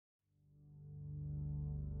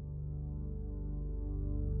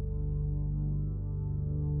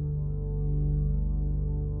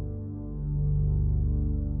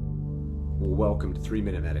Well, welcome to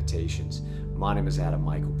 3-Minute Meditations. My name is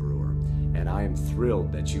Michael Brewer, and I am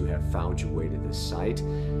thrilled that you have found your way to this site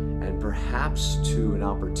and perhaps to an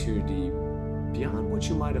opportunity beyond what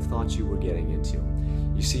you might have thought you were getting into.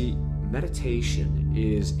 You see, meditation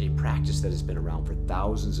is a practice that has been around for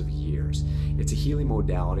thousands of years. It's a healing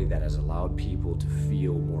modality that has allowed people to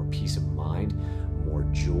feel more peace of mind, more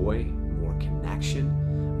joy, more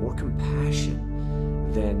connection, more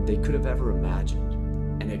compassion than they could have ever imagined.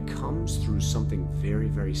 And it comes through something very,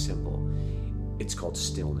 very simple. It's called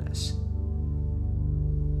stillness.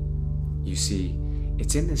 You see,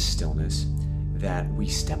 it's in this stillness that we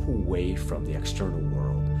step away from the external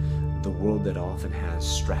world, the world that often has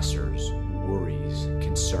stressors, worries,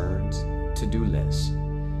 concerns, to-do lists.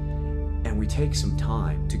 And we take some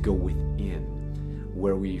time to go within,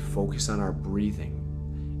 where we focus on our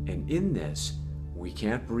breathing. And in this, we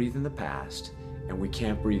can't breathe in the past, and we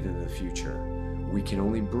can't breathe in the future. We can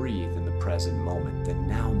only breathe in the present moment, the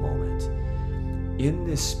now moment. In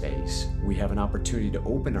this space, we have an opportunity to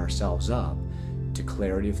open ourselves up to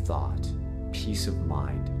clarity of thought, peace of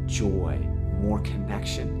mind, joy, more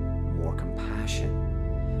connection, more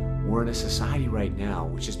compassion. We're in a society right now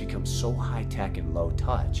which has become so high-tech and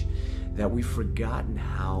low-touch that we've forgotten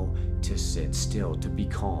how to sit still, to be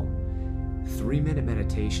calm. 3-minute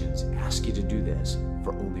meditations ask you to do this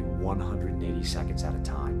for only 180 seconds at a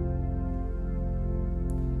time.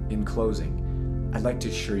 In closing, I'd like to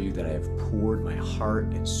assure you that I have poured my heart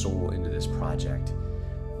and soul into this project.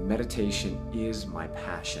 Meditation is my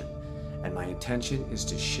passion, and my intention is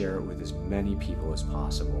to share it with as many people as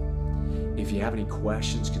possible. If you have any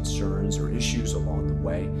questions, concerns, or issues along the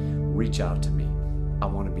way, reach out to me. I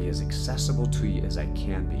want to be as accessible to you as I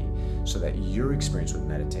can be so that your experience with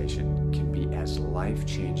meditation can be as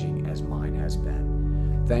life-changing as mine has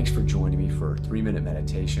been. Thanks for joining me for 3-Minute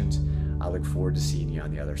Meditations. I look forward to seeing you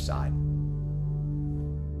on the other side.